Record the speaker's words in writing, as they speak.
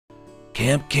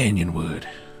Camp Canyonwood.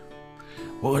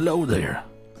 Well, hello there.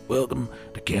 Welcome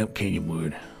to Camp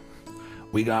Canyonwood.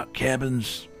 We got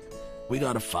cabins. We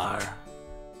got a fire.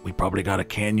 We probably got a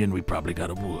canyon. We probably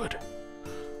got a wood.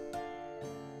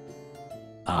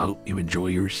 I hope you enjoy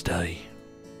your stay.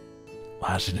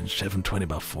 Why is it in 720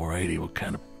 by 480? What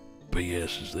kind of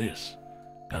BS is this?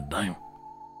 God damn.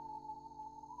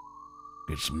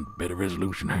 Get some better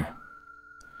resolution here.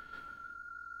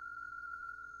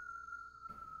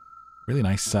 Really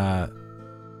nice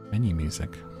menu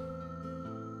music.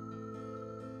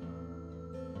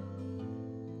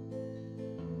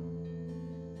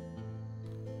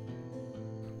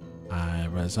 I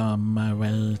was on my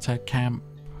way to camp.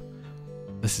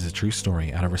 This is a true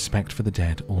story. Out of respect for the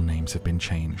dead, all names have been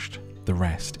changed. The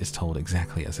rest is told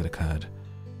exactly as it occurred.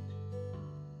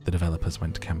 The developers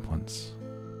went to camp once.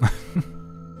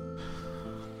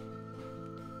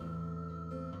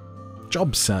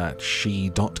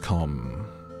 Jobsearchy.com.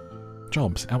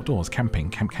 Jobs, outdoors, camping,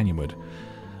 Camp Canyonwood.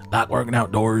 Like working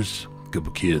outdoors? Good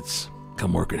for kids.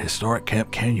 Come work at historic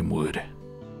Camp Canyonwood.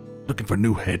 Looking for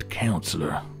new head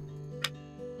counselor.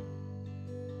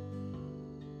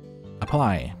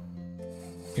 Apply.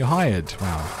 You're hired.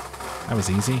 Wow. That was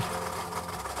easy.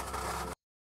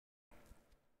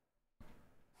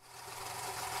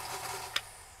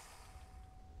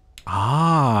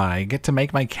 Ah, I get to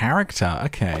make my character.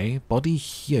 Okay. Body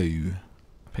hue.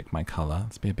 Pick my color.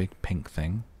 Let's be a big pink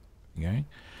thing. There you go.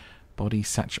 Body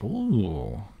saturation.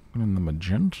 Ooh. And the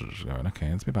magenta's going. Okay,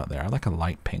 let's be about there. I like a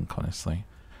light pink, honestly.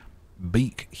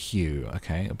 Beak hue.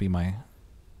 Okay, it'll be my...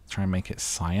 Try and make it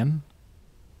cyan.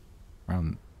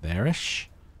 Around there-ish.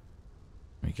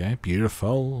 There we go.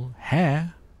 Beautiful.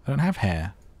 Hair. I don't have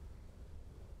hair.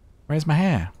 Where's my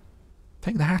hair?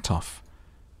 Take the hat off.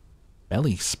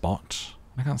 Belly spot.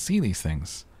 I can't see these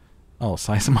things. Oh,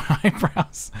 size of my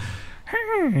eyebrows.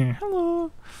 Hey,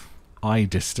 hello. Eye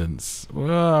distance.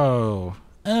 Whoa.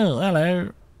 Oh,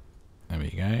 hello. There we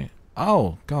go.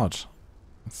 Oh, God.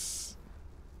 It's...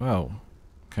 Whoa.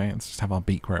 Okay, let's just have our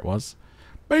beak where it was.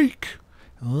 Beak.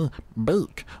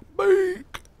 Beak.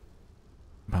 Beak.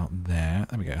 About there.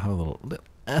 There we go. Have a little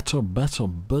better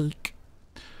beak.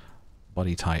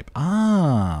 Body type.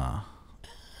 Ah.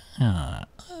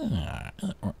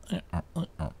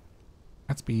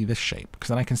 Let's be this shape, because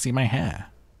then I can see my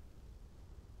hair.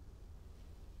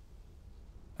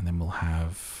 And then we'll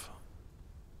have...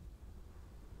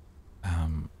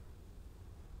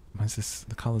 Where's this?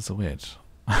 The colours are weird.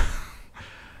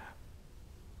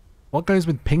 What goes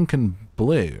with pink and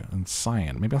blue and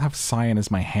cyan? Maybe I'll have cyan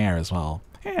as my hair as well.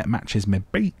 Yeah, it matches my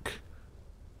beak.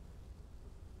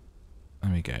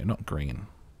 There we go. Not green.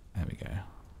 There we go.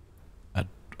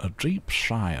 A deep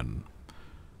cyan.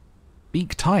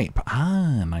 Beak type.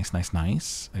 Ah, nice, nice,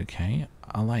 nice. Okay.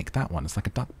 I like that one. It's like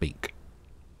a duck beak.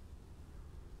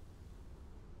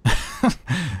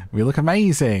 We look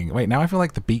amazing. Wait, now I feel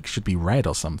like the beak should be red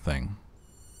or something.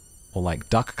 Or like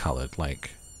duck colored,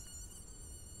 like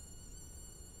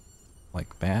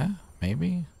there,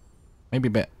 maybe? Maybe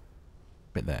a bit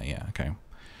there, yeah, okay.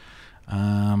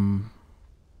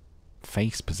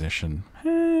 Face position.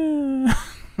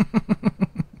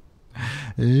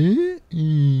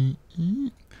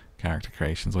 Character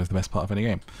creation is always the best part of any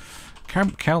game.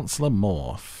 Camp Counselor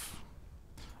Morph.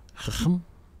 There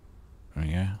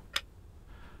we go.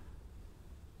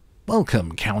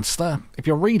 Welcome, Counselor. If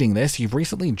you're reading this, you've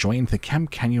recently joined the Camp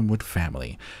Canyonwood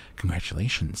family.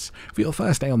 Congratulations. For your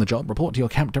first day on the job, report to your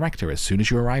camp director as soon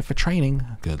as you arrive for training.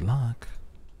 Good luck.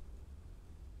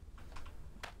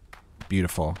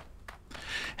 Beautiful.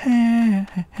 Look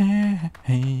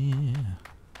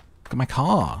at my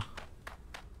car.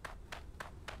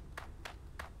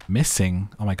 Missing.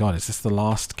 Oh my god, is this the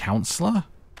last counselor?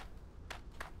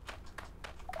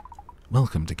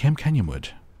 Welcome to Camp Canyonwood.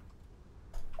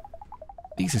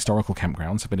 These historical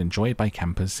campgrounds have been enjoyed by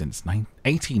campers since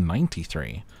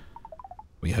 1893.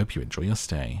 We hope you enjoy your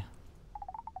stay.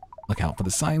 Look out for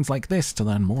the signs like this to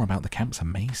learn more about the camp's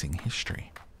amazing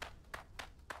history.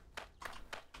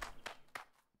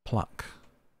 Pluck.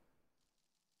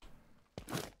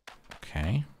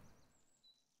 Okay.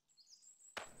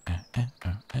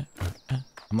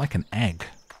 I'm like an egg.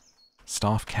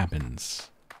 Staff cabins.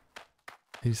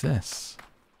 Who's this?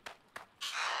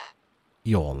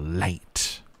 You're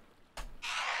late.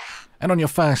 And on your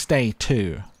first day,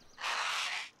 too.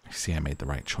 I see I made the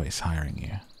right choice hiring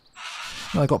you.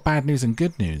 Well, I got bad news and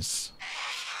good news.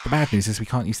 The bad news is we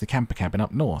can't use the camper cabin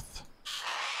up north.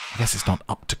 I guess it's not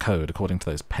up to code according to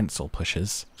those pencil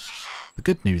pushers. The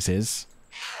good news is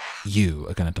you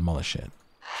are going to demolish it.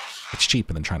 It's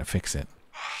cheaper than trying to fix it.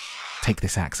 Take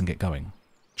this axe and get going.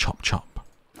 Chop, chop.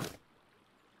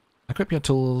 Equip your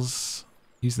tools,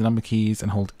 use the number keys,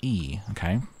 and hold E.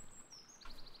 Okay. Are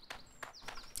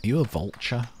you a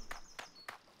vulture?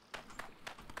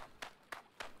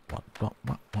 What?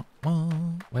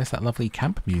 Where's that lovely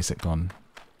camp music gone?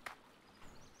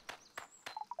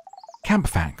 Camp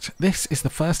fact. This is the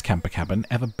first camper cabin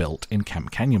ever built in Camp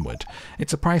Canyonwood.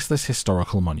 It's a priceless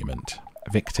historical monument.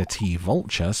 Victor T.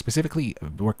 Vulture specifically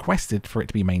requested for it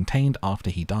to be maintained after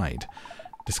he died.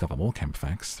 Discover more camp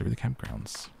facts through the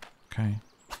campgrounds. Okay.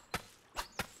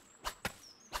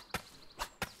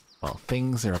 Well,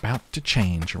 things are about to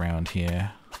change around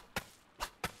here.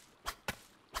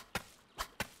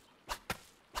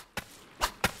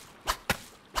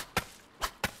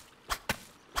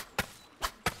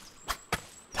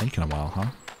 Taking a while,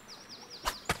 huh?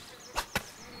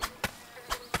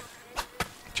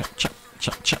 Chop, chop,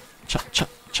 chop, chop, chop, chop,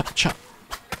 chop, chop.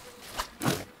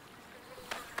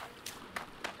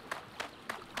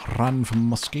 Run from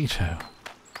mosquito.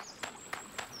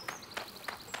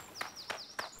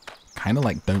 Kind of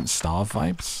like Don't Starve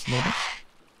vibes, a little bit.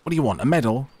 What do you want, a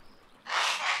medal?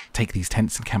 Take these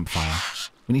tents and campfire.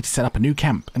 We need to set up a new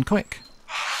camp, and quick.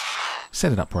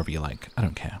 Set it up wherever you like, I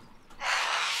don't care.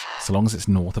 So long as it's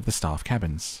north of the staff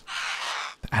cabins.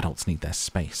 The adults need their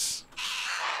space.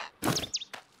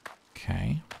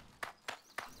 Okay.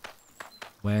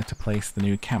 Where to place the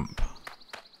new camp?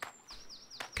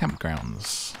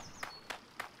 Campgrounds.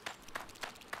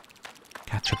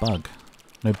 Catch a bug.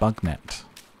 No bug net.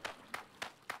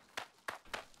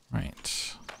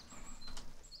 Right.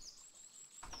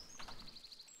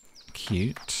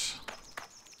 Cute.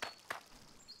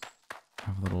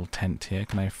 Have a little tent here.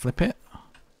 Can I flip it?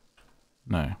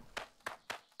 No. In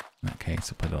that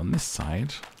case, I'll put it on this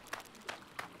side.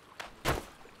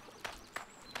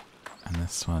 And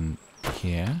this one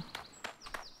here.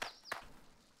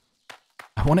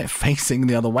 I want it facing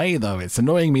the other way, though. It's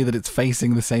annoying me that it's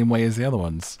facing the same way as the other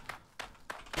ones.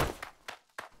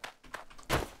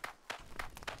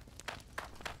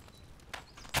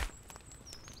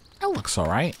 That looks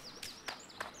alright.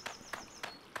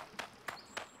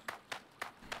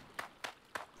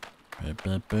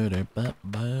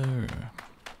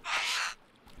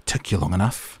 Took you long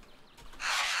enough.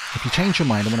 If you change your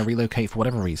mind and want to relocate for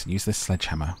whatever reason, use this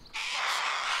sledgehammer.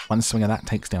 One swing of that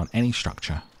takes down any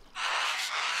structure.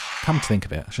 Come to think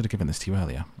of it, I should have given this to you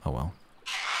earlier. Oh well.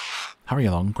 Hurry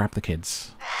along, grab the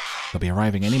kids. They'll be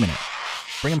arriving any minute.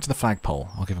 Bring them to the flagpole.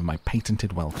 I'll give them my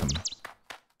patented welcome.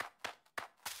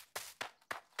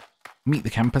 Meet the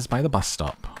campers by the bus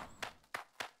stop.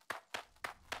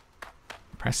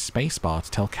 Press spacebar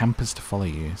to tell campers to follow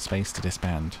you. Space to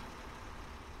disband.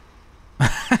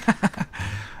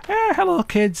 Hello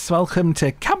kids, welcome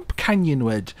to Camp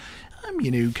Canyonwood. I'm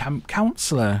your new camp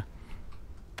counsellor.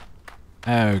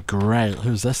 Oh great,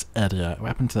 who's this idiot? What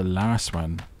happened to the last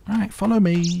one? Alright, follow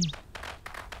me.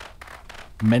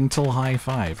 Mental high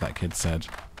five, that kid said.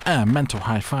 Mental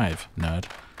high five, nerd.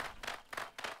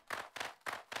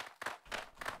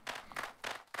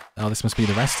 Oh, this must be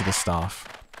the rest of the staff.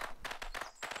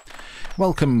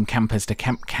 Welcome, campers, to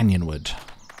Camp Canyonwood.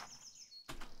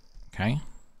 Okay.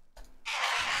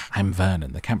 I'm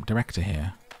Vernon, the camp director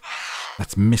here.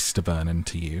 That's Mr. Vernon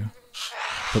to you.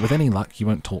 But with any luck, you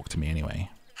won't talk to me anyway.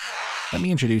 Let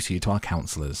me introduce you to our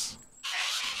counsellors.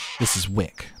 This is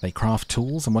Wick. They craft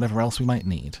tools and whatever else we might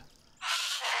need.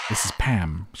 This is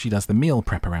Pam. She does the meal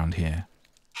prep around here.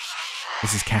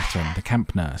 This is Catherine, the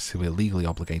camp nurse, who we're legally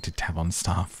obligated to have on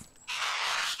staff.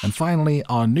 And finally,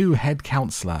 our new head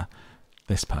counsellor,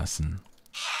 this person.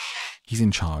 He's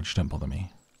in charge, don't bother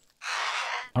me.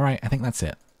 Alright, I think that's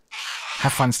it.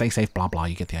 Have fun, stay safe, blah blah,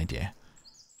 you get the idea.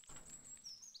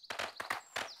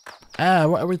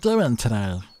 What are we doing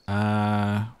today?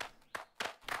 Let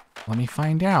me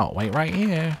find out. Wait right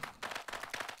here.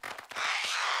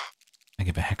 I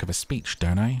give a heck of a speech,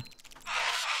 don't I?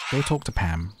 Go talk to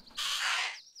Pam.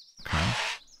 Okay.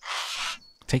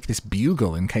 Take this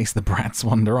bugle in case the brats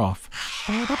wander off.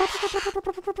 You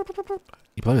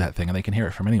blow that thing and they can hear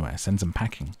it from anywhere. Sends them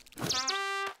packing.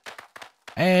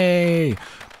 Hey!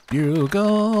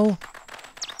 Bugle!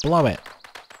 Blow it.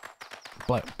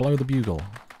 Blow the bugle.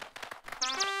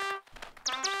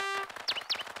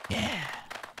 Yeah.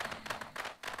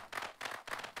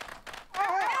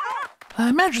 I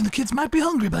imagine the kids might be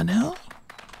hungry by now.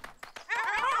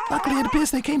 Luckily, it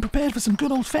appears they came prepared for some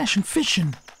good old-fashioned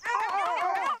fishing.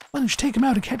 Why don't you take them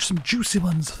out and catch some juicy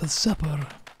ones for supper?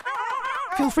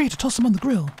 Feel free to toss them on the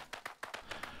grill.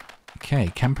 Okay,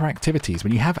 camper activities.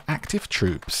 When you have active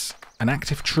troops, an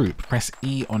active troop, press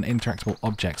E on interactable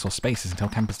objects or spaces and tell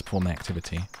campers to perform the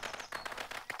activity.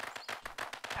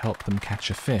 Help them catch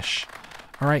a fish.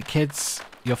 Alright, kids.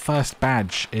 your first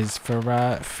badge is for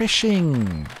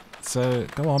fishing. So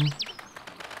go on.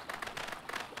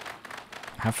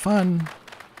 Have fun.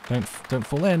 Don't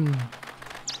fall in.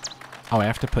 Oh, I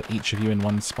have to put each of you in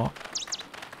one spot.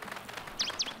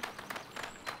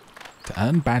 To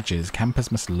earn badges,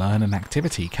 campers must learn an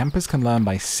activity. Campers can learn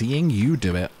by seeing you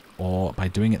do it or by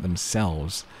doing it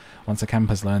themselves. Once a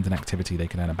camper's learned an activity, they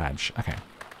can earn a badge. Okay.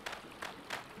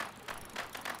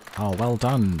 Oh, well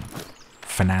done,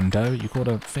 Fernando. You caught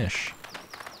a fish.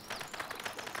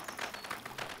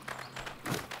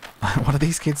 What are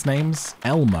these kids' names?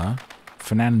 Elmer,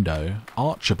 Fernando,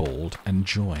 Archibald, and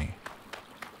Joy.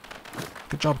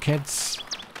 Good job, kids.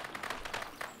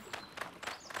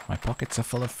 My pockets are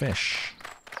full of fish.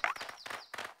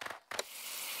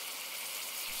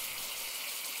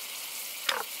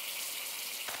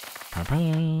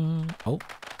 Oh,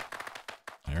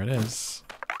 there it is.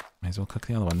 May as well cook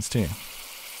the other ones too.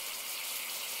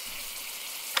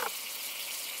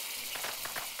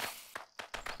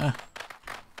 Ah.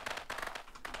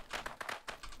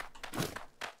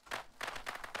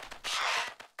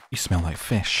 You smell like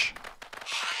fish.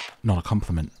 Not a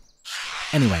compliment.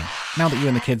 Anyway, now that you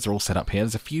and the kids are all set up here,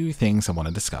 there's a few things I want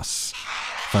to discuss.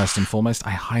 First and foremost,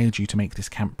 I hired you to make this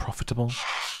camp profitable.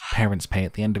 Parents pay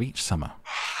at the end of each summer,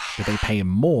 but they pay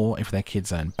more if their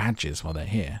kids earn badges while they're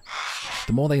here.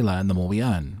 The more they learn, the more we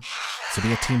earn. So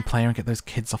be a team player and get those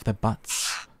kids off their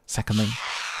butts. Secondly,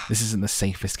 this isn't the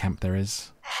safest camp there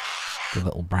is. The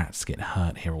little brats get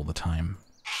hurt here all the time.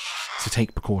 So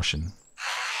take precaution.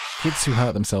 Kids who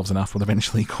hurt themselves enough will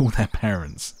eventually call their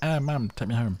parents. Mum, take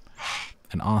me home.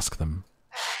 And ask them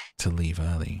to leave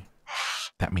early.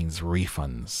 That means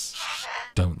refunds.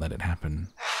 Don't let it happen.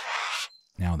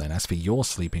 Now then, as for your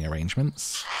sleeping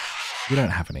arrangements, we don't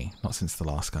have any. Not since the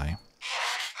last guy.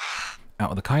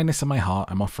 Out of the kindness of my heart,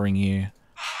 I'm offering you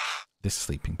this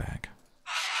sleeping bag.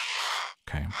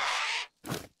 Okay.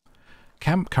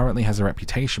 Camp currently has a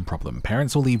reputation problem.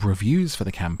 Parents will leave reviews for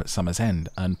the camp at summer's end.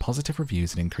 Earn positive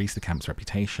reviews and increase the camp's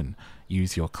reputation.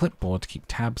 Use your clipboard to keep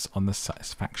tabs on the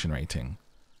satisfaction rating.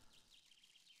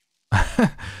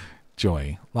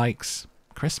 Joy. Likes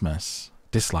Christmas.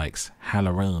 Dislikes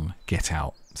Halloween. Get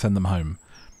out. Send them home.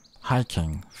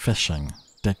 Hiking. Fishing.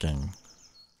 Digging.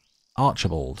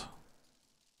 Archibald.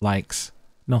 Likes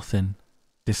nothing.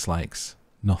 Dislikes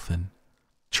nothing.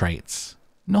 Traits.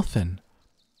 Nothing.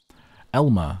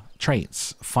 Elmer,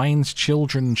 traits, finds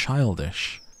children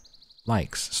childish.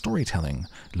 Likes, storytelling,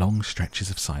 long stretches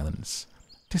of silence.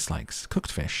 Dislikes, cooked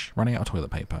fish, running out of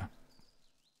toilet paper.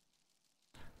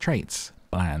 Traits,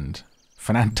 bland.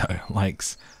 Fernando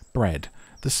likes bread,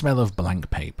 the smell of blank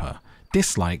paper.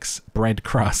 Dislikes, bread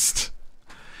crust.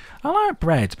 I like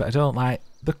bread, but I don't like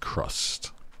the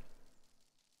crust.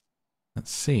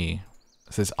 Let's see.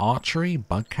 It says archery,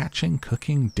 bug catching,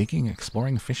 cooking, digging,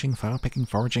 exploring, fishing, flower picking,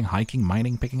 foraging, hiking,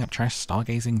 mining, picking up trash,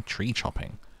 stargazing, tree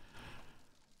chopping.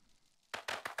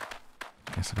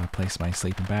 Guess I'm gonna place my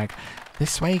sleeping bag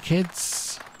this way,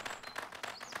 kids.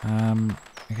 I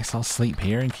guess I'll sleep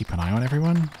here and keep an eye on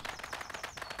everyone.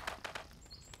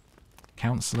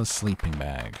 Counselor's sleeping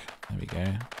bag. There we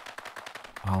go.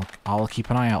 I'll keep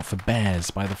an eye out for bears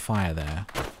by the fire there.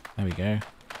 There we go.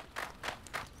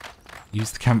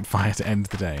 Use the campfire to end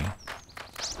the day.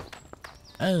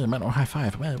 Oh, mental high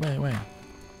five. Where?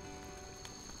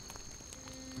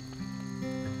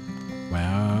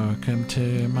 Welcome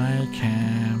to my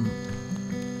camp.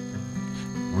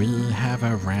 We have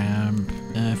a ramp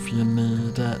if you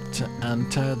need it to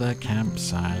enter the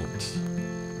campsite.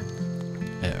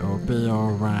 It'll be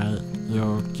alright.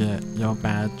 You'll get your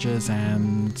badges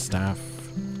and stuff.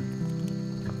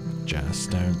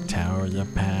 Just don't tell your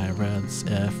parents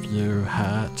if you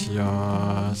hurt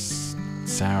yourself.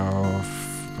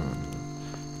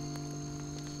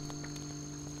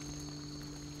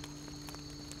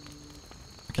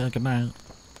 Okay, good night.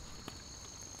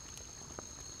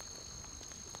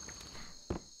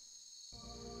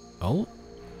 Oh.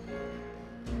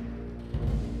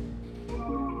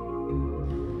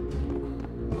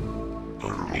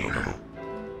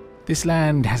 This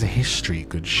land has a history,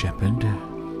 good shepherd.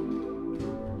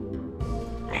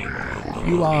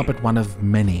 You are but one of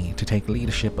many to take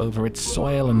leadership over its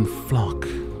soil and flock.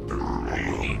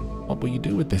 What will you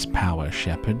do with this power,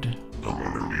 shepherd?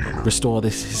 Restore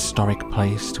this historic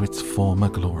place to its former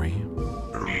glory.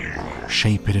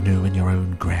 Shape it anew in your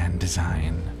own grand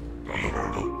design.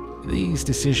 These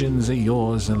decisions are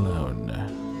yours alone.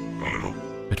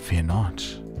 But fear not,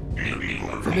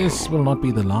 for this will not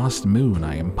be the last moon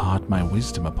I impart my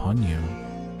wisdom upon you.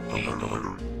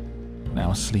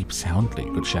 Now sleep soundly,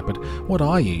 good shepherd. What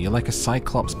are you? You're like a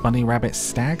cyclops bunny rabbit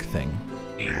stag thing.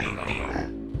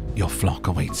 Your flock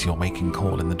awaits your waking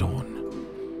call in the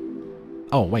dawn.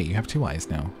 Oh, wait, you have 2 eyes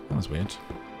now. That was weird.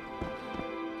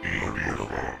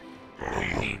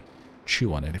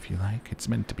 Chew on it if you like. It's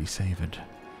meant to be savoured.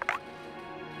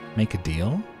 Make a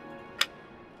deal?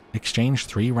 Exchange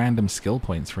 3 random skill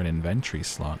points for an inventory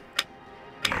slot.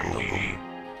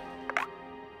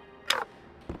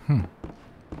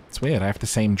 It's weird. I have the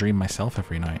same dream myself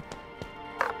every night.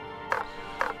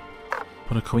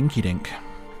 What a coinky dink.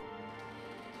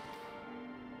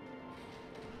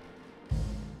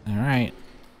 Alright.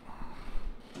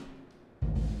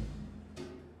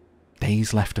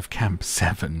 Days left of camp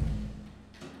 7.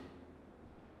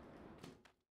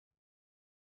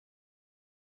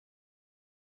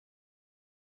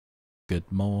 Good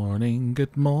morning,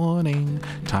 good morning.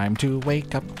 Time to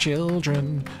wake up,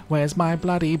 children. Where's my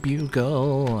bloody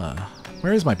bugle?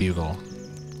 Where is my bugle?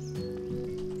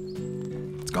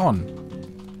 It's gone.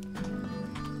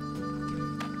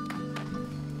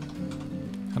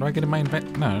 How do I get in my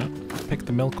No, pick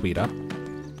the milkweed up.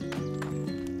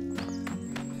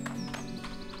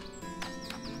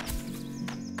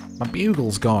 My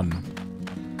bugle's gone.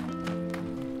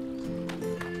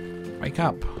 Wake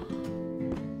up.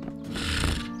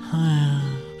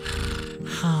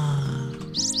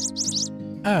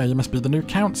 Oh, you must be the new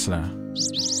councillor.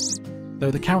 Though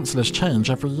the councillors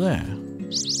change every year,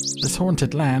 this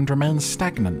haunted land remains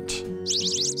stagnant.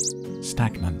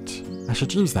 Stagnant. I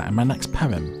should use that in my next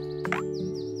poem.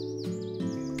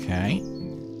 Okay.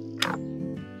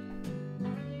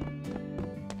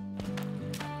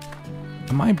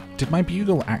 Did my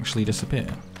bugle actually disappear?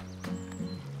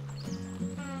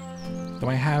 Do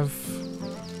I have...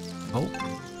 Oh,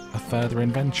 a further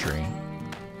inventory.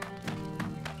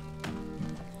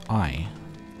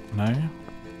 No?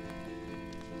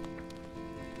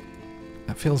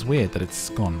 That feels weird that it's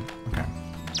gone. Okay.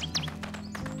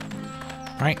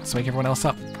 Right, let's wake everyone else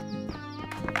up.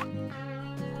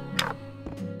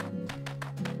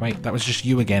 Wait, that was just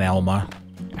you again, Elmer.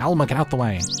 Elmer, get out the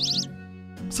way.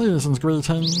 Season's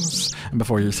greetings. And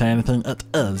before you say anything, it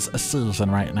is a season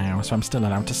right now, so I'm still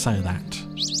allowed to say that.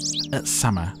 It's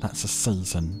summer, that's a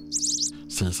season.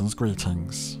 Season's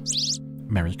greetings.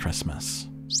 Merry Christmas.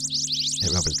 It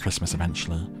will be Christmas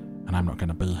eventually, and I'm not going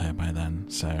to be here by then,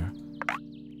 so...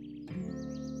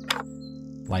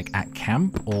 Like, at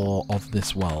camp, or of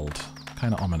this world?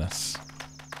 Kind of ominous.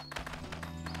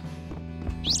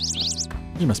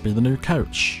 You must be the new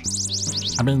coach.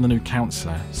 I mean the new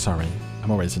counsellor, sorry.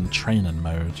 I'm always in training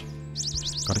mode.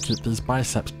 Gotta keep these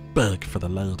biceps big for the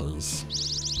ladies.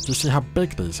 Do you see how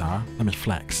big these are? Let me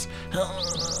flex.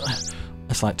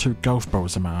 It's like 2 golf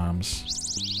balls in my arms.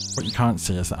 What you can't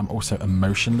see is that I'm also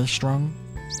emotionally strong.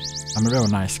 I'm a real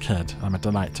nice kid, and I'm a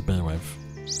delight to be with.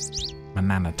 My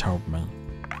nana told me.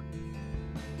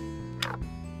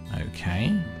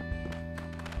 Okay.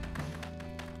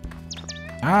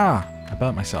 Ah! I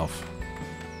burnt myself.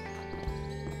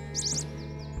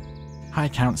 Hi,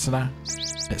 counsellor.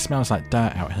 It smells like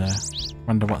dirt out here.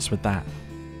 Wonder what's with that.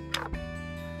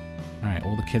 Alright,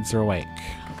 all the kids are awake.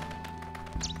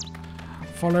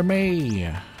 Follow me!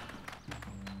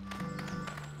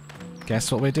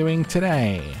 Guess what we're doing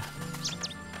today?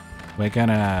 We're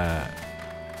gonna...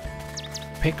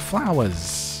 pick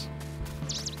flowers.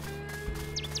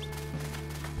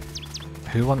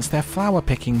 Who wants their flower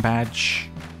picking badge?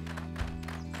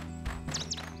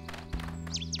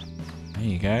 There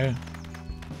you go.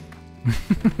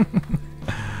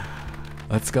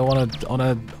 Let's go on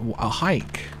a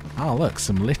hike. Oh look,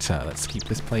 some litter. Let's keep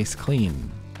this place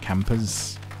clean,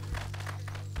 campers.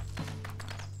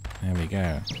 There we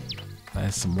go.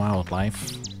 There's some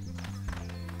wildlife.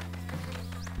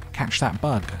 Catch that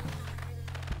bug.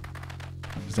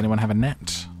 Does anyone have a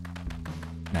net?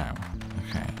 No.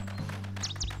 Okay.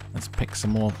 Let's pick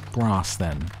some more grass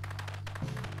then.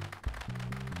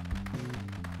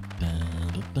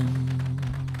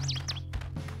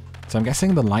 So I'm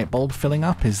guessing the light bulb filling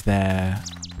up is their,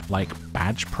 like,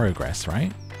 badge progress,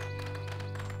 right?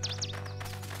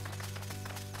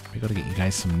 We gotta get you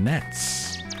guys some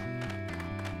nets.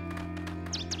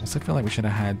 Also feel like we should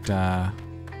have had,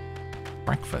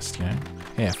 breakfast, you know?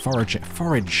 Here, forage it.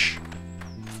 Forage!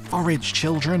 Forage,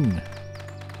 children!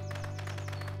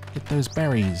 Get those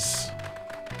berries.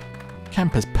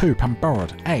 Campers, poop, I'm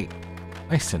bored. Hey,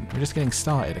 listen, we're just getting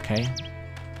started, okay?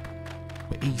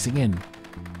 We're easing in.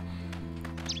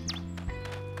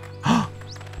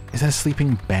 Is that a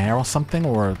sleeping bear or something?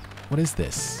 Or what is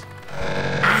this?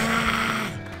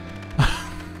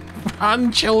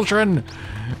 Run, children!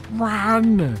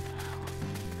 Run!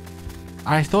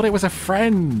 I thought it was a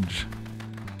friend.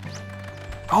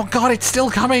 Oh god, it's still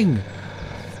coming!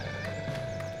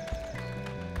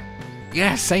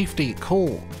 Yeah, safety.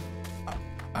 Cool.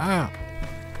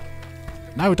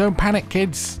 No, don't panic,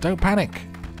 kids. Don't panic.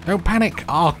 Don't panic.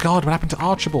 Oh, God, what happened to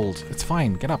Archibald? It's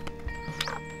fine. Get up.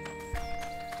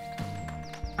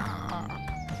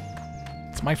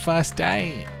 It's my first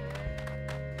day.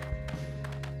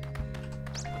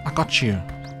 I got you.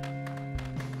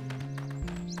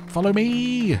 Follow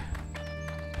me.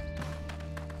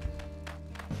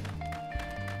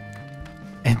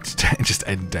 Just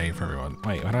end day for everyone.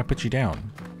 Wait, why did I put you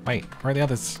down? Wait, where are the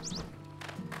others?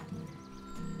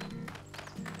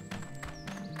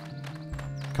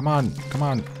 Come on, come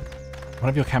on. One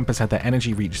of your campers had their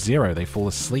energy reach 0. They fall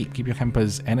asleep. Keep your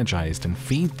campers energized and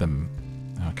feed them.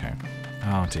 Okay.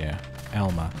 Oh dear.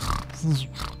 Elma.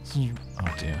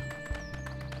 Oh dear.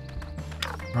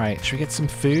 Right, should we get some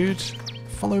food?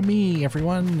 Follow me,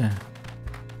 everyone.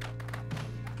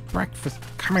 Breakfast.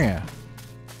 Come here.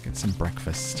 Get some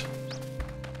breakfast.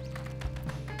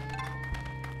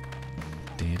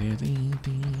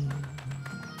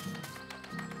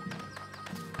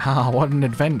 Ah, what an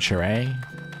adventure, eh?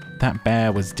 That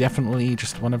bear was definitely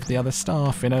just one of the other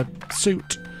staff in a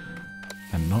suit.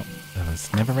 And there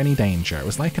was never any danger. It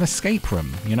was like an escape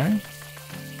room, you know?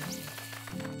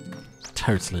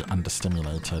 Totally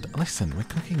understimulated. Listen, we're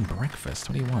cooking breakfast.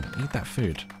 What do you want? Eat that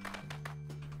food.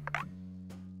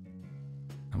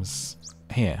 I was...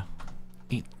 Here.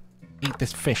 Eat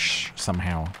this fish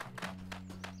somehow.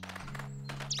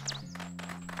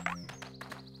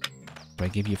 Do I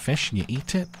give you fish and you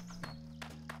eat it?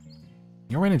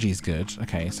 Your energy's good.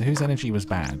 Okay, so whose energy was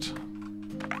bad?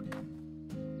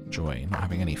 Joy, not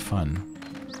having any fun.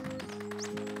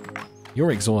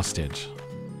 You're exhausted.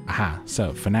 Aha,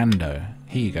 so Fernando,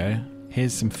 here you go.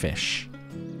 Here's some fish.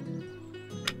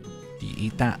 Do you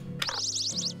eat that?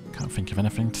 Can't think of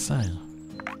anything to say.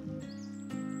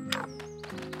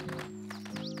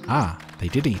 Ah, they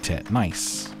did eat it.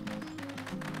 Nice.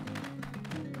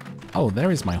 Oh,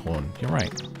 there is my horn. You're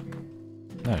right.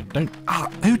 No, don't... Ah,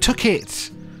 who took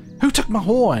it? Who took my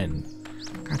horn?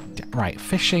 Right,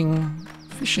 fishing.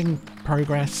 Fishing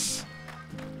progress.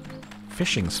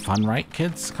 Fishing's fun, right,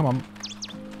 kids? Come on.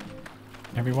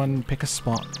 Everyone pick a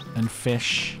spot and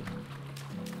fish.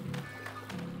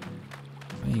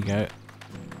 There you go.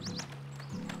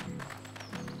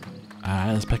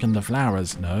 I was picking the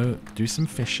flowers. No, do some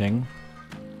fishing.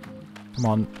 Come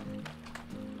on.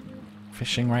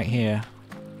 Fishing right here.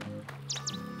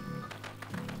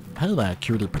 Hello there,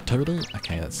 cutie potato.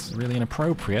 Okay, that's really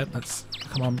inappropriate. Let's...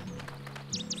 Come on.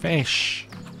 Fish.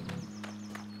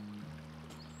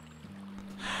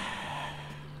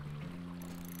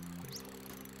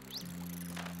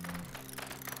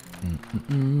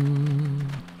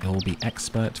 You'll be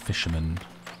expert fishermen.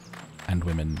 And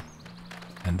women.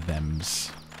 And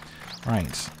thems.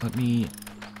 Right, let me...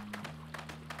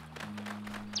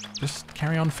 just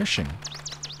carry on fishing.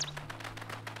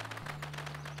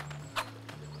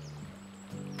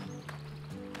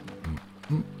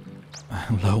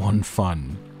 Low on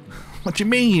fun. What do you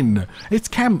mean? It's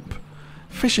camp.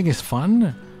 Fishing is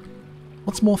fun.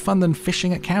 What's more fun than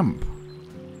fishing at camp?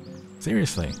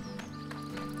 Seriously.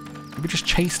 You were just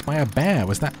chased by a bear.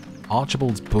 Was that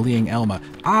Archibald's bullying Elma?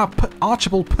 Ah,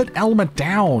 Archibald, put Elma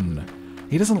down.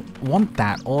 He doesn't want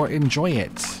that or enjoy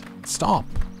it. Stop.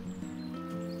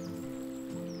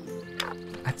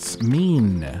 That's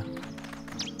mean.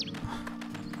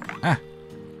 Ah.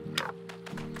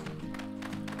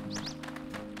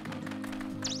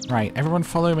 Right, everyone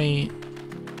follow me.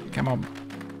 Come on.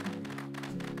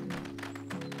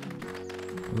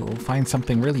 We'll find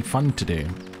something really fun to do.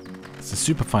 It's a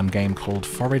super fun game called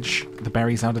Forage the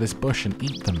Berries Out of This Bush and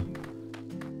Eat Them.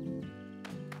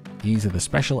 These are the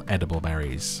special edible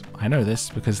berries. I know this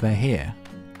because they're here.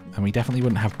 And we definitely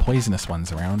wouldn't have poisonous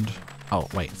ones around. Oh,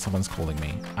 wait, someone's calling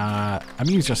me.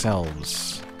 Amuse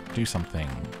yourselves. Do something.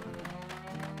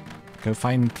 Go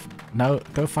find... No,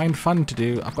 go find fun to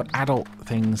do. I've got adult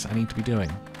things I need to be doing.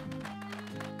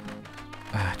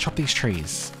 Chop these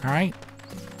trees, alright?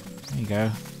 There you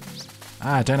go.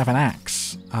 Ah, I don't have an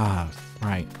axe. Ah,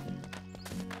 right.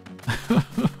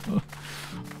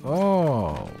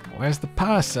 Oh, where's the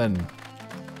person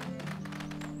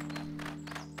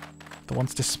that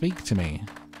wants to speak to me?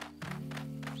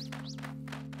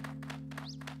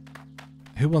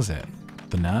 Who was it?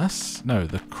 The nurse? No,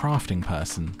 the crafting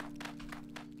person.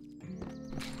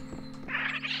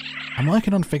 I'm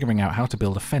working on figuring out how to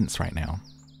build a fence right now.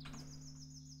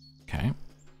 Okay.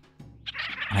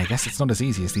 And I guess it's not as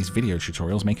easy as these video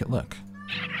tutorials make it look.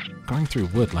 Going through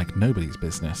wood like nobody's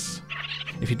business.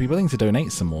 If you'd be willing to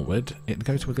donate some more wood, it'd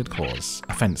go to a good cause.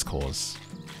 A fence cause.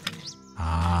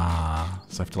 Ah,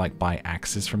 so I have to like buy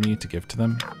axes from you to give to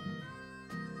them?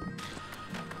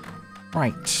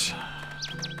 Right.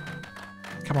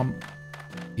 Come on.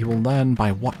 You will learn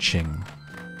by watching.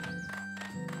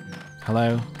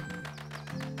 Hello?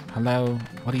 Hello?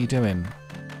 What are you doing?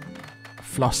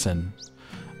 Flossing.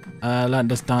 Learn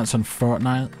this dance on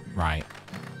Fortnite? Right.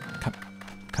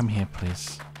 Come here,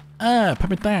 please.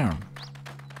 Put it down.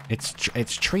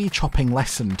 It's tree chopping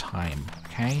lesson time,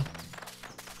 okay?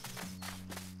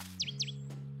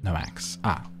 No axe.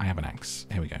 Ah, I have an axe.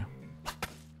 Here we go.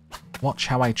 Watch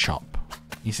how I chop.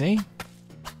 You see?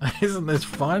 Isn't this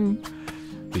fun?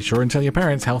 Be sure and tell your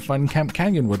parents how fun Camp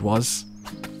Canyonwood was.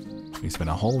 We spent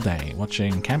a whole day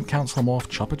watching Camp Counselor Morph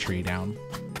chop a tree down.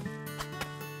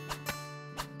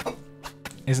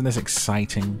 Isn't this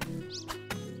exciting?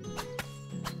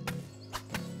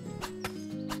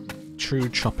 True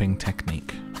chopping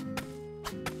technique.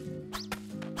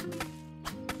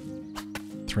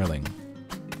 Thrilling.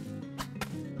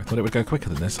 I thought it would go quicker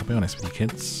than this, I'll be honest with you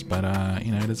kids, but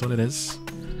you know, it is what it is.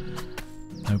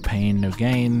 No pain, no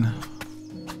gain.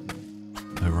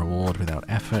 No reward without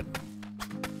effort.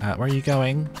 Where are you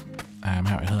going?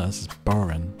 Out here, this is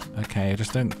boring. Okay,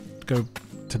 just don't go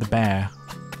to the bear.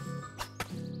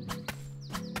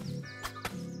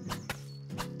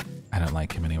 I don't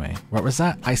like him anyway. What was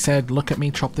that? I said, look at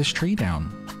me chop this tree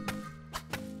down.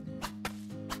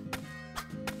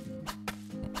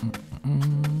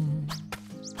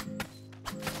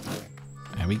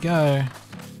 There we go.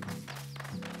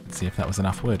 Let's see if that was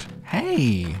enough wood.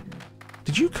 Hey!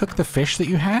 Did you cook the fish that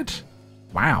you had?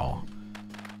 Wow.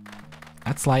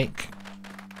 That's like...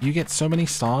 You get so many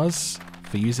stars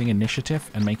for using initiative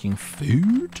and making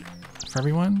food for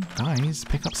everyone. Guys,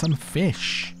 pick up some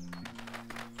fish.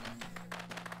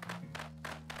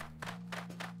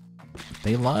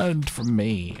 They learned from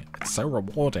me. It's so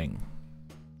rewarding.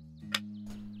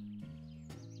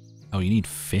 Oh, you need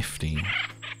 50.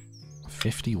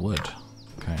 50 wood.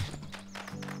 Okay.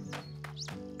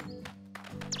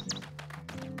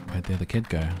 Where'd the other kid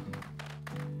go?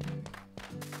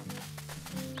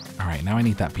 Alright, now I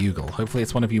need that bugle. Hopefully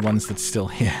it's one of you ones that's still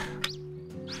here.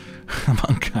 Come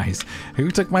on, guys.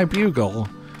 Who took my bugle?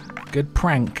 Good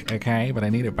prank, okay? But I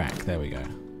need it back. There we go.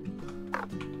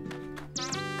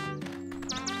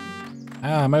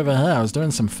 I'm over here. I was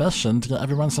doing some fishing to get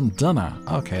everyone some dinner.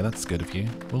 Okay, that's good of you.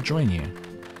 We'll join you.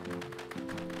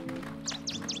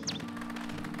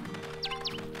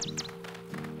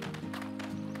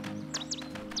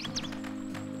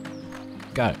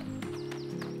 Go.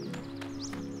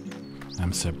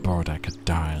 I'm so bored I could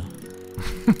die.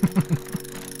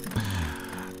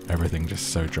 Everything just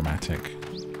so dramatic.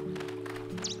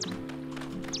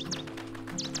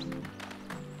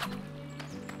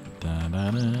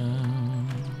 Da-da-da.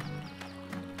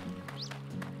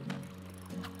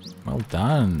 Well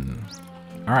done.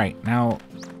 Alright, now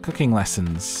cooking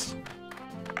lessons.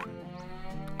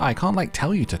 Oh, I can't like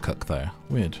tell you to cook though.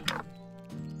 Weird.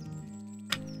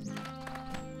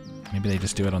 Maybe they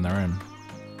just do it on their own.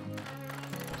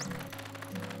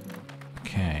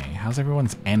 Okay, how's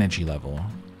everyone's energy level?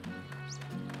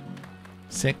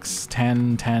 6,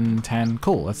 10, 10, 10.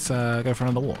 Cool, let's go for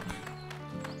another walk.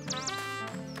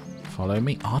 Follow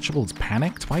me. Archibald's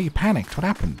panicked? Why are you panicked? What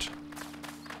happened?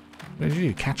 What did you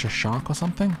do? Catch a shark or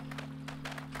something?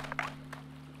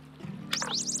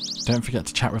 Don't forget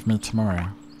to chat with me tomorrow.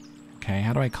 Okay,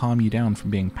 how do I calm you down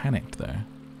from being panicked though?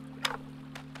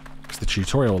 Because the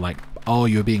tutorial like, oh,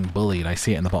 you're being bullied. I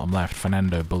see it in the bottom left.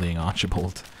 Fernando bullying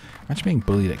Archibald. Imagine being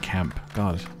bullied at camp.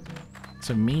 God.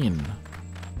 So mean.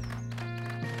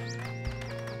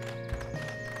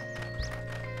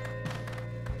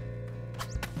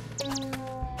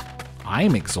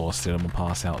 I'm exhausted and will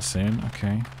pass out soon.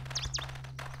 Okay.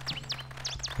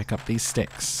 Pick up these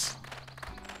sticks.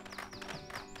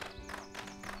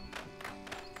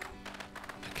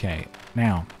 Okay,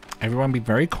 now, everyone be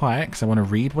very quiet because I want to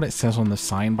read what it says on the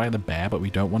sign by the bear, but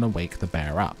we don't want to wake the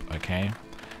bear up, okay?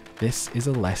 This is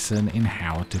a lesson in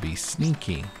how to be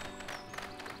sneaky.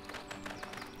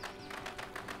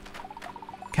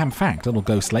 Camp fact, Little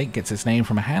Ghost Lake gets its name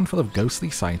from a handful of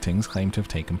ghostly sightings claimed to have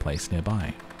taken place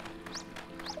nearby.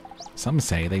 Some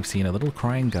say they've seen a little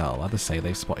crying girl, others say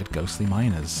they've spotted ghostly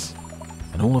miners.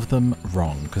 And all of them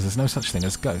wrong, because there's no such thing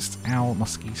as ghosts. Ow,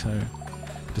 mosquito.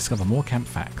 Discover more camp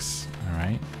facts.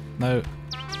 Alright. No.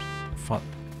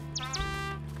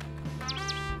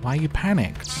 Why are you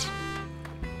panicked?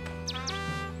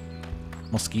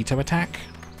 Mosquito attack?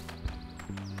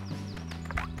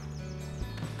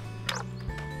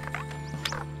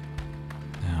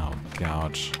 Oh,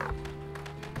 God.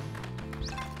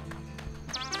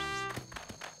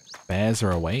 Bears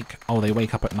are awake? Oh, they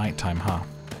wake up at nighttime, huh?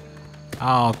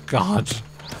 Oh, God.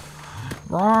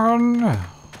 Run!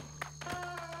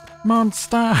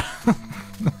 Monster!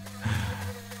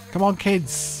 Come on,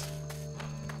 kids!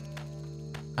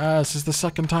 This is the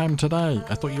second time today.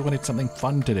 I thought you wanted something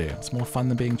fun to do. It's more fun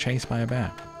than being chased by a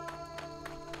bear.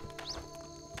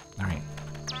 Alright.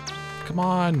 Come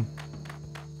on!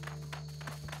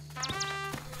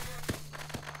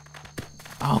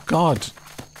 Oh god!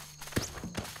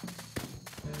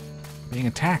 Being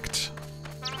attacked.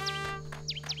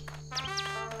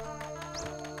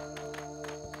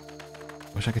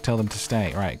 Wish I could tell them to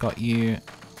stay. Right, got you.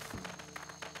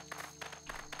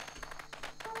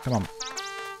 Come on.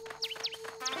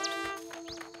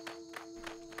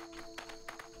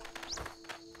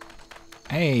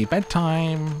 Hey,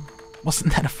 bedtime!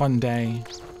 Wasn't that a fun day?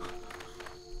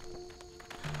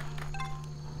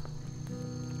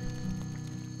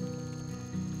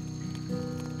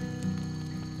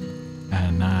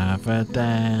 Another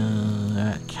day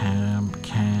at Camp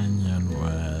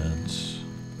Canyonwood.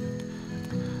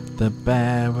 The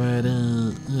bear would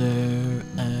eat you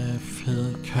if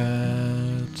he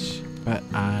could, but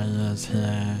I was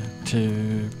here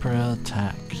to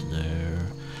protect you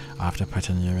after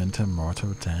putting you into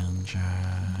mortal danger.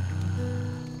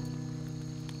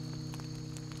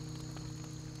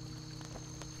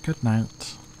 Good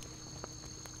night.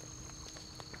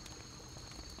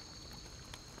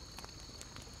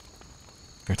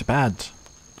 Go to bed.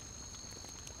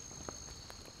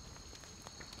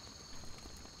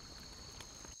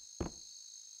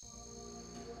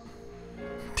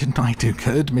 Didn't I do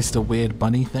good, Mr. Weird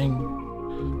Bunny thing?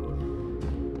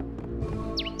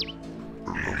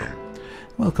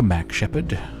 Welcome back,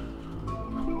 Shepherd.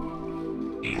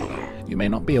 You may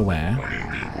not be aware,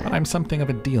 but I'm something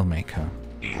of a deal maker.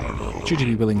 Should you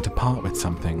be willing to part with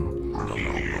something,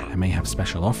 I may have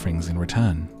special offerings in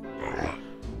return. Are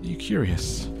you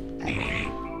curious?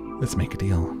 Let's make a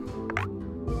deal.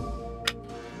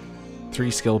 3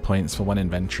 skill points for 1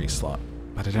 inventory slot,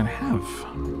 but I don't have.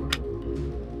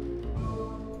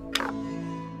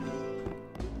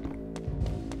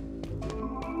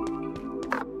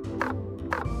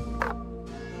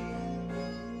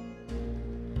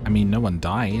 I mean, no one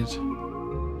died.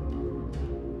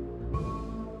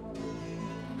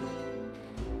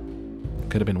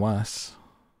 Could have been worse.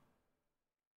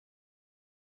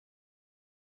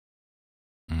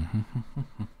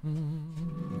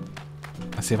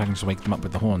 Let's see if I can just wake them up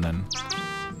with the horn then.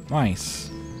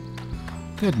 Nice.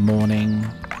 Good morning.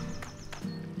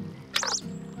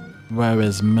 Where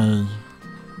is me?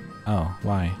 Oh,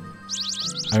 why?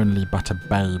 Only but a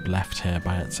babe left here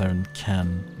by its own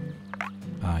kin.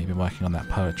 Ah, you've been working on that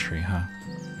poetry, huh?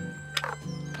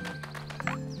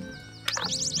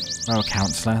 Well,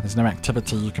 counsellor, there's no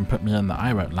activity you can put me in that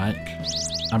I won't like.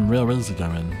 I'm real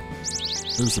easygoing.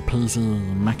 Easy peasy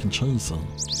mac and cheesy.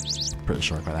 Pretty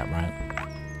sure I got that right.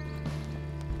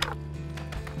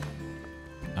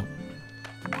 Oh.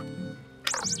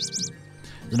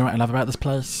 You know what I love about this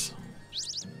place?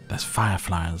 There's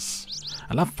fireflies.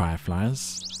 I love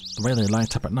fireflies. The way they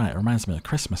light up at night reminds me of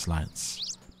Christmas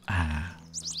lights. Ah.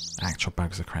 Actual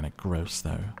bugs are kind of gross,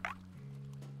 though.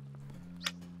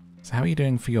 So how are you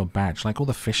doing for your badge? Like all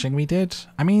the fishing we did?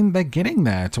 I mean, they're getting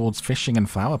there towards fishing and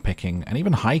flower picking, and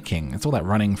even hiking. It's all that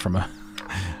running from a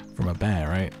from a bear,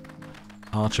 right?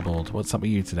 Archibald, what's up with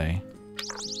you today?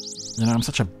 You know, I'm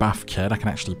such a buff kid, I can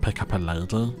actually pick up a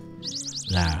lady.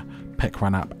 Yeah, pick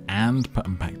one up and put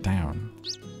them back down.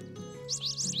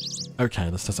 Okay,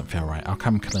 this doesn't feel right. I'll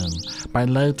come clean. By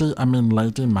lady, I mean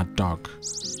Lady, my dog.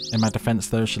 In my defense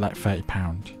though, she like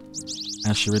 £30.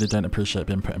 And she really don't appreciate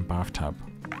being put in bathtub.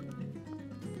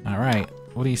 Alright,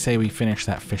 what do you say we finish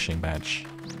that fishing badge?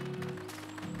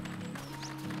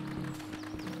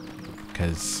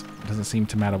 Because it doesn't seem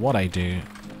to matter what I do,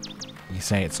 you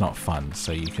say it's not fun,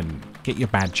 so you can get your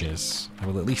badges. I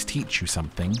will at least teach you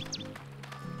something.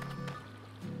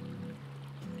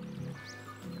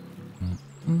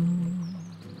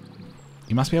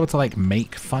 You must be able to like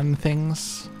make fun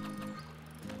things.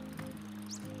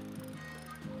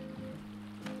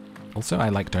 Also, I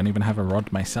like don't even have a rod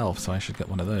myself, so I should get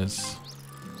one of those.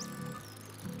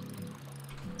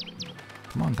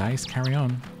 Come on, guys, carry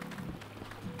on.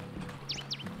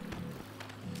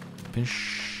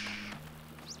 Fish.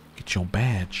 Get your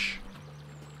badge.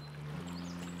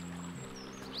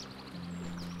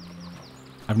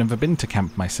 I've never been to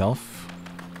camp myself.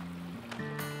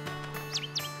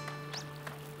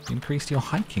 Increased your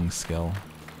hiking skill.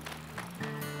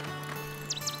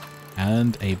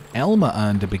 And Elmer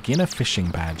earned a beginner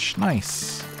fishing badge.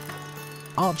 Nice.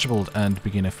 Archibald earned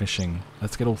beginner fishing.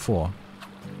 Let's get all 4.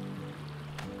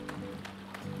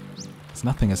 There's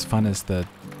nothing as fun as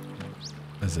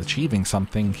achieving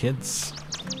something, kids.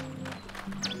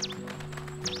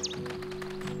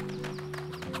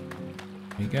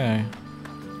 Here you go.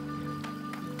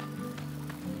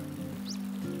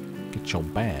 Get your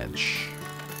badge.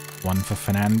 One for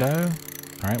Fernando.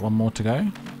 Alright, one more to go.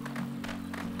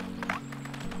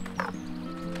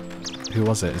 Who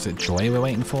was it? Is it Joy we're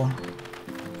waiting for?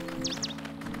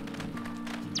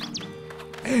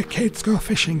 Hey kids, go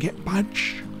fishing, get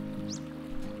badge.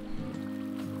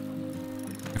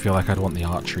 I feel like I'd want the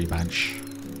archery badge.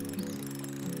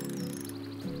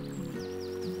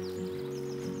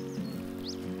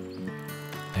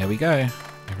 There we go.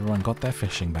 Everyone got their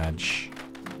fishing badge.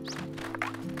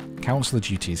 Counselor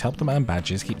duties. Help them earn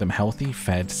badges, keep them healthy,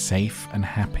 fed, safe, and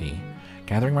happy.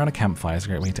 Gathering around a campfire is a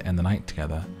great way to end the night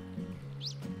together.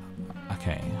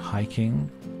 Okay, hiking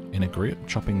in a group,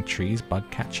 chopping trees, bug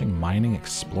catching, mining,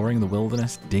 exploring the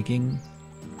wilderness, digging.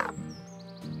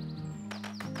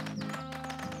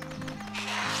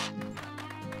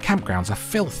 Campgrounds are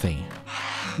filthy.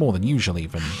 More than usual,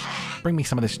 even. Bring me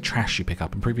some of this trash you pick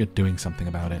up and prove you're doing something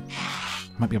about it.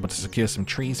 Might be able to secure some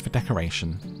trees for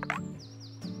decoration.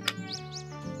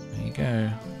 There you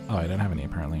go. Oh, I don't have any,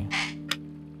 apparently.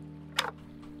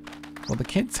 Well, the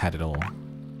kids had it all.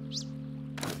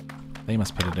 They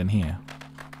must put it in here.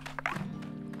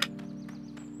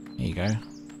 Here you go.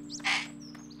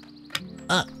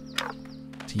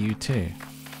 To you too.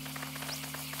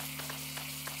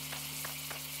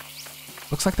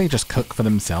 Looks like they just cook for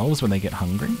themselves when they get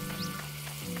hungry.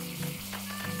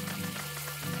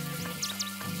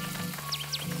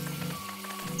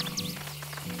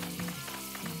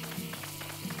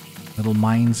 Little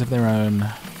minds of their own.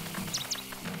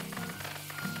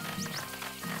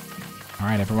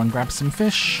 Alright, everyone grab some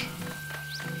fish.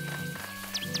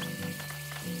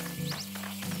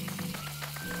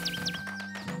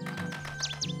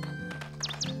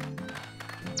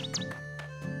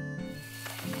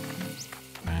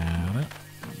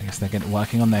 I guess they're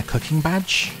working on their cooking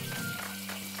badge.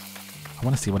 I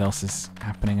want to see what else is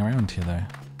happening around here, though.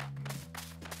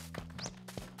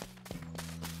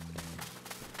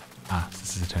 Ah,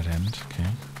 this is a dead end. Okay.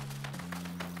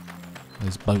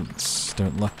 Those boats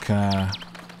don't look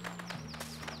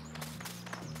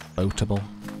boatable.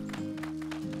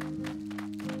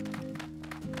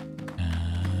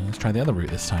 Let's try the other route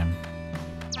this time.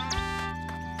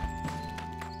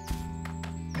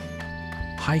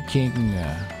 Hiking.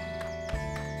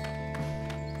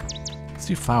 Let's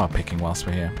do flower picking whilst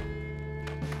we're here.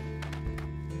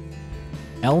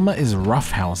 Elma is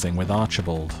roughhousing with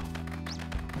Archibald.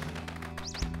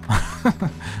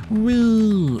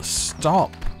 Woo!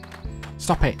 Stop!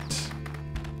 Stop it!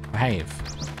 Behave.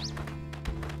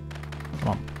 Come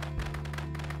on.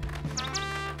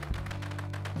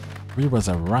 We was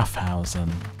a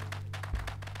roughhousing.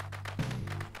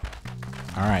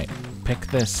 Alright, pick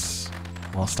this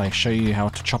whilst I show you how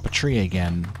to chop a tree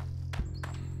again.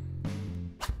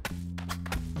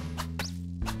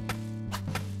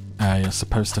 You're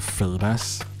supposed to feed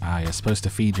us. You're supposed to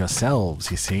feed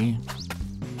yourselves, you see.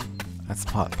 That's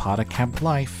part of camp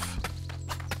life.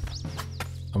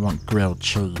 I want grilled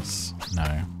cheese.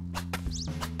 No.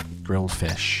 Grilled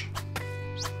fish.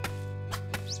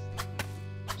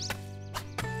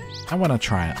 I want to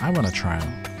try it. I want to try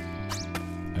it.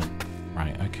 Oh,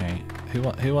 right, okay.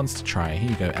 Who wants to try it? Here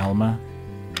you go, Elma.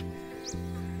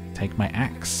 Take my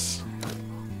axe.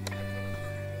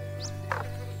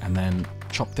 And then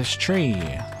chop this tree.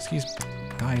 Excuse me.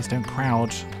 Guys, don't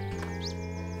crowd.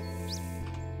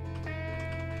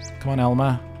 Come on,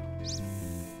 Elma.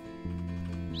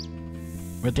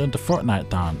 We're doing the Fortnite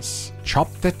dance.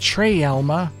 Chop the tree,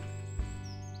 Elma.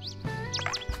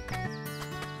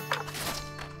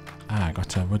 Ah, I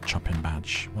got a wood chopping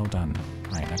badge. Well done.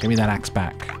 Right, now give me that axe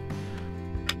back.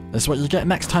 This is what you get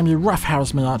next time you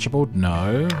roughhouse me, Archibald.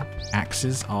 No.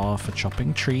 Axes are for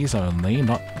chopping trees only,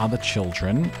 not other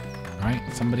children. Right,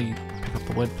 somebody pick up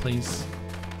the wood, please.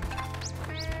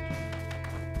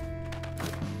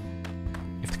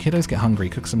 If the kiddos get hungry,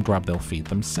 cook some grub, they'll feed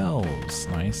themselves.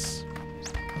 Nice.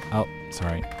 Oh,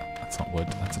 sorry. That's not wood,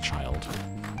 that's a child.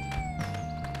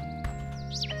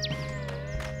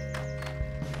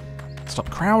 Stop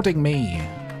crowding me!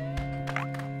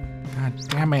 God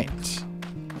damn it.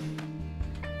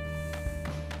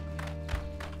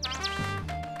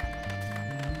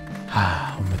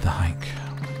 On with the hike.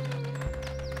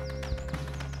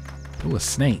 Ooh, a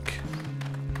snake.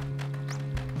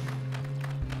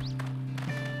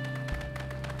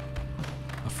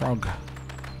 A frog.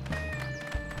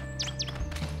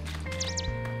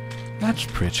 That's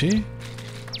pretty.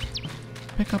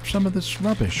 Pick up some of this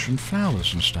rubbish and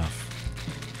flowers and stuff.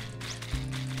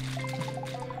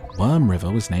 Worm River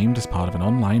was named as part of an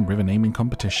online river naming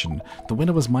competition. The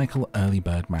winner was Michael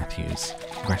Earlybird Matthews.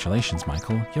 Congratulations,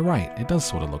 Michael. You're right, it does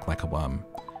sort of look like a worm.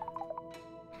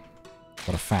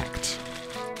 What a fact.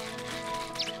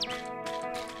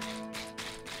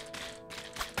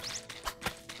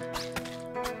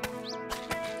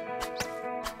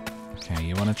 Okay,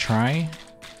 you want to try?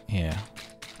 Here.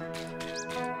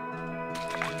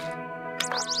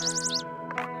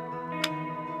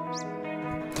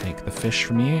 Take the fish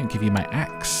from you and give you my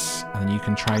axe, and then you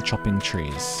can try chopping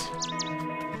trees.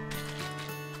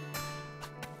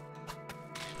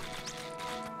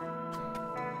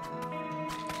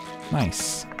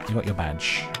 Nice. You got your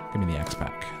badge. Give me the axe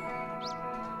back.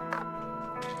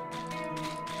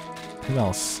 Who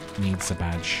else needs a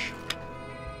badge?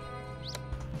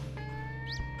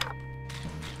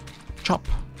 Chop.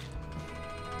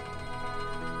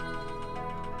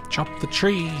 Chop the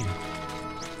tree.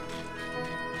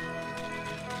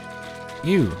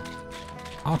 You,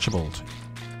 Archibald.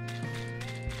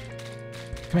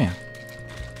 Come here.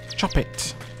 Chop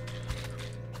it.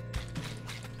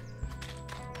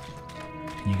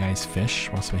 Can you guys fish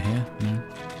whilst we're here? No?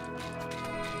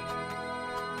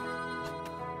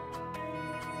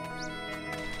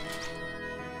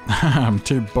 I'm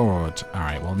too bored.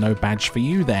 Alright, well, no badge for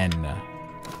you then.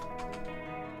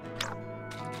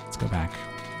 Let's go back.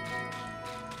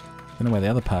 Don't know where the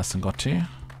other person got to.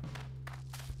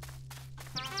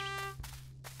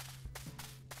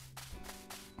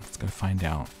 Let's go find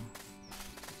out.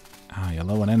 Ah, you're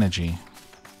low on energy.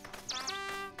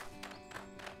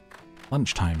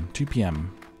 Lunchtime, 2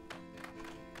 PM.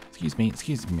 Excuse me,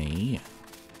 excuse me.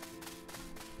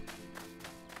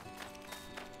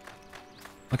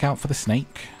 Look out for the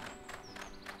snake.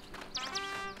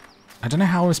 I don't know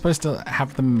how we're supposed to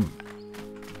have them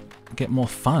get more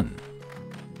fun.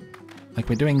 Like,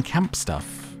 we're doing camp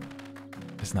stuff.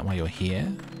 Isn't that why you're here?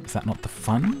 Is that not the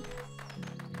fun?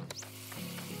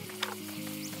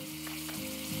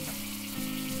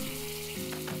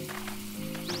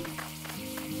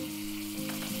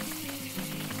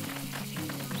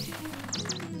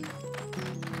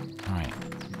 Alright.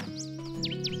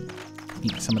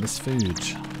 Eat some of this food.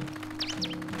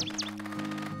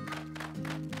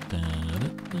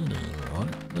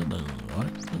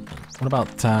 What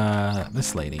about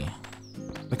this lady?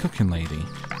 The cooking lady.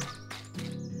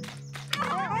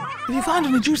 If you find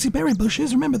any juicy berry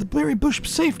bushes, remember the berry bush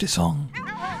safety song.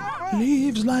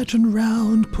 Leaves light and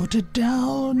round, put it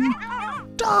down.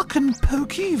 Dark and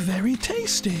pokey, very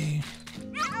tasty.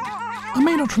 I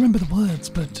may not remember the words,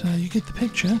 but you get the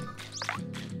picture.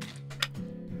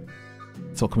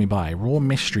 So what can we buy? Raw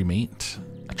mystery meat,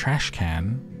 a trash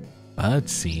can, bird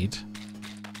seed,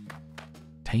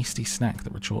 tasty snack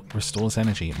that restores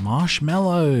energy,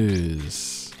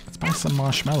 marshmallows. Let's buy some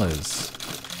marshmallows.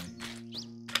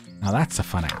 Now that's a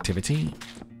fun activity.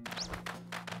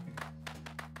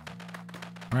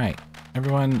 Right,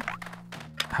 everyone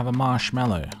have a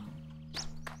marshmallow.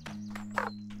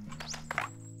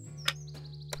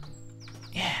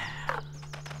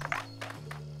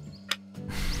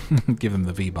 Give them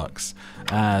the V-Bucks.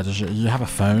 Does you have a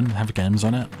phone? Have games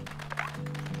on it?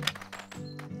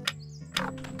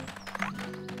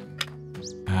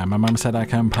 My mum said I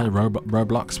can play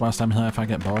Roblox whilst I'm here if I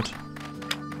get bored.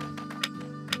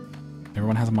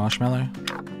 Everyone has a marshmallow?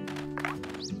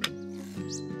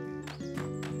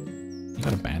 You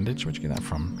got a bandage? Where'd you get that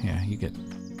from? Here, you get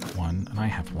one, and I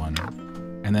have one.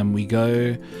 And then we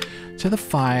go to the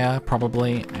fire,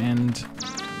 probably, and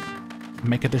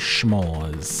make it a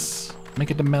s'mores.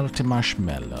 Make it a melted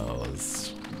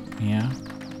marshmallows. Yeah?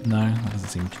 No, that doesn't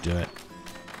seem to do it.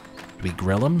 Do we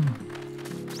grill them?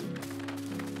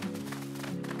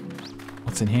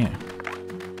 What's in here?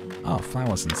 Oh,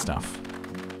 flowers and stuff.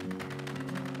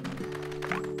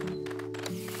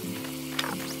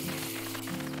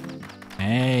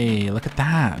 Hey, look at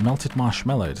that! Melted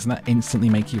marshmallow. Doesn't that instantly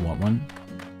make you want one?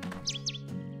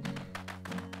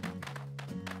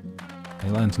 I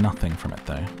learned nothing from it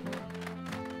though.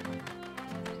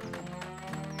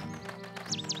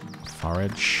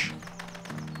 Forage.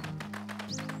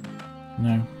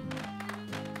 No.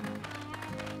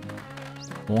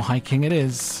 More hiking it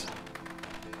is.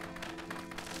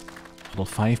 Little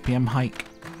 5 PM hike.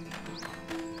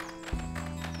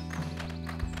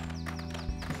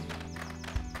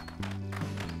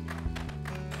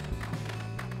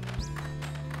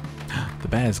 The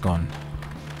bear's gone.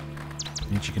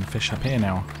 Means you can fish up here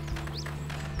now.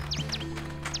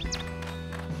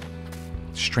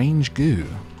 Strange goo.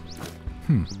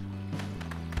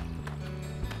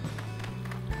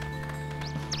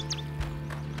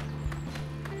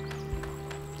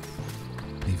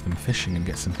 The leave them fishing and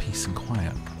get some peace and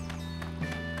quiet.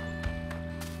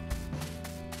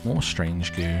 More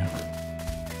strange goo.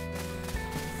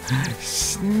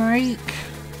 Snake!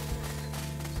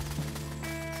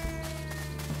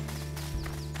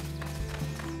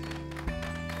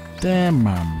 Damn,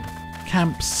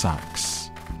 camp sucks.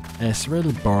 It's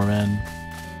really boring,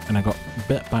 and I got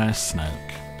bit by a snake.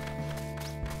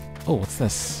 Oh, what's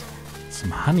this?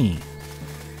 Some honey.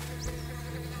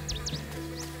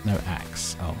 No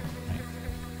axe. Oh, right.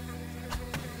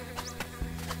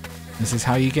 This is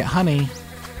how you get honey.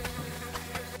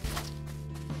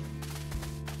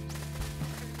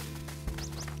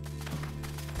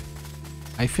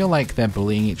 I feel like they're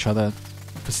bullying each other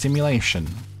for stimulation.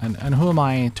 And who am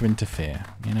I to interfere,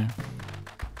 you know?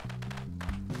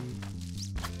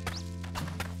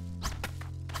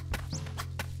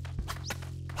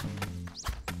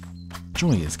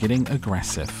 Joy is getting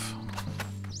aggressive.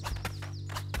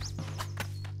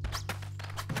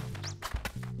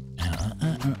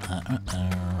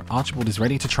 Archibald is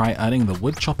ready to try earning the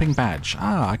wood chopping badge.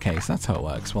 Ah, okay, so that's how it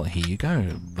works. Well, here you go,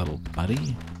 little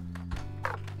buddy.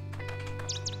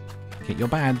 Get your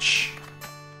badge.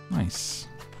 Nice.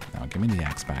 Now give me the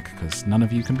axe back, because none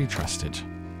of you can be trusted.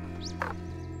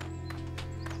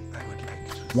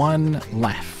 One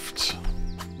left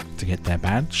to get their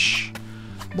badge.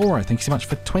 Laura, thank you so much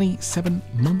for 27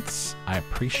 months. I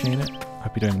appreciate it.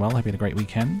 Hope you're doing well. Hope you had a great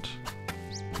weekend.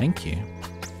 Thank you.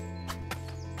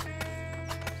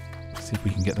 See if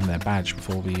we can get them their badge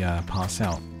before we pass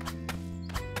out.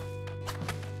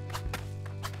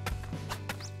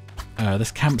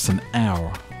 This camp's an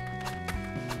hour.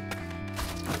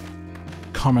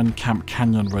 Common Camp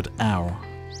Canyonwood hour.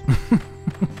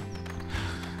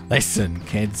 Listen,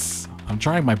 kids. I'm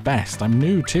trying my best. I'm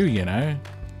new too, you know.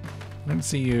 I don't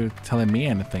see you telling me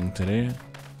anything to do.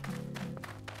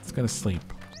 Let's go to sleep.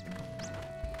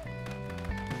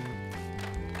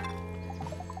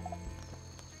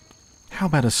 How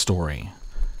about a story?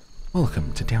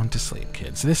 Welcome to Down to Sleep,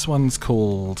 kids. This one's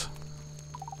called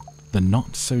The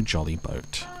Not So Jolly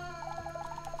Boat.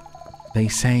 They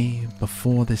say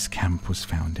before this camp was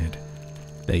founded,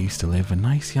 there used to live a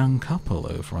nice young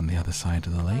couple over on the other side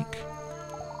of the lake.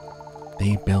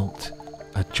 They built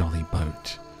a jolly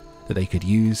boat that they could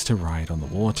use to ride on the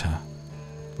water,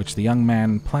 which the young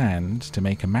man planned to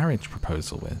make a marriage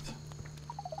proposal with.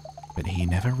 But he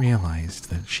never realized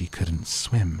that she couldn't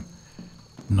swim,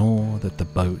 nor that the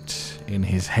boat, in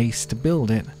his haste to build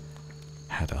it,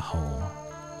 had a hole.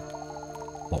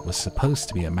 What was supposed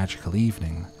to be a magical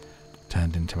evening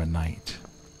turned into a night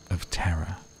of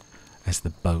terror as the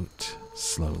boat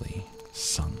slowly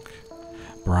sunk,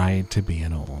 bride-to-be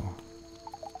and all.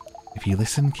 If you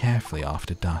listen carefully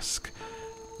after dusk,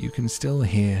 you can still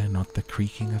hear not the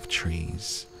creaking of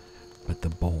trees, but the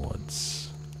boards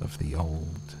of the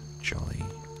old jolly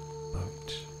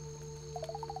boat,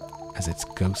 as its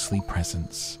ghostly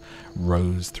presence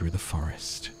rose through the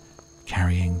forest,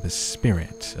 carrying the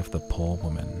spirit of the poor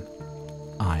woman,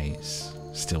 eyes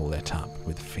still lit up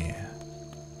with fear.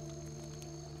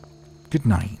 Good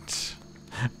night.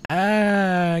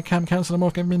 Camp Counselor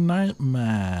Morph gave me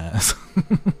nightmares.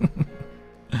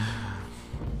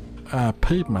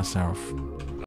 Peed myself.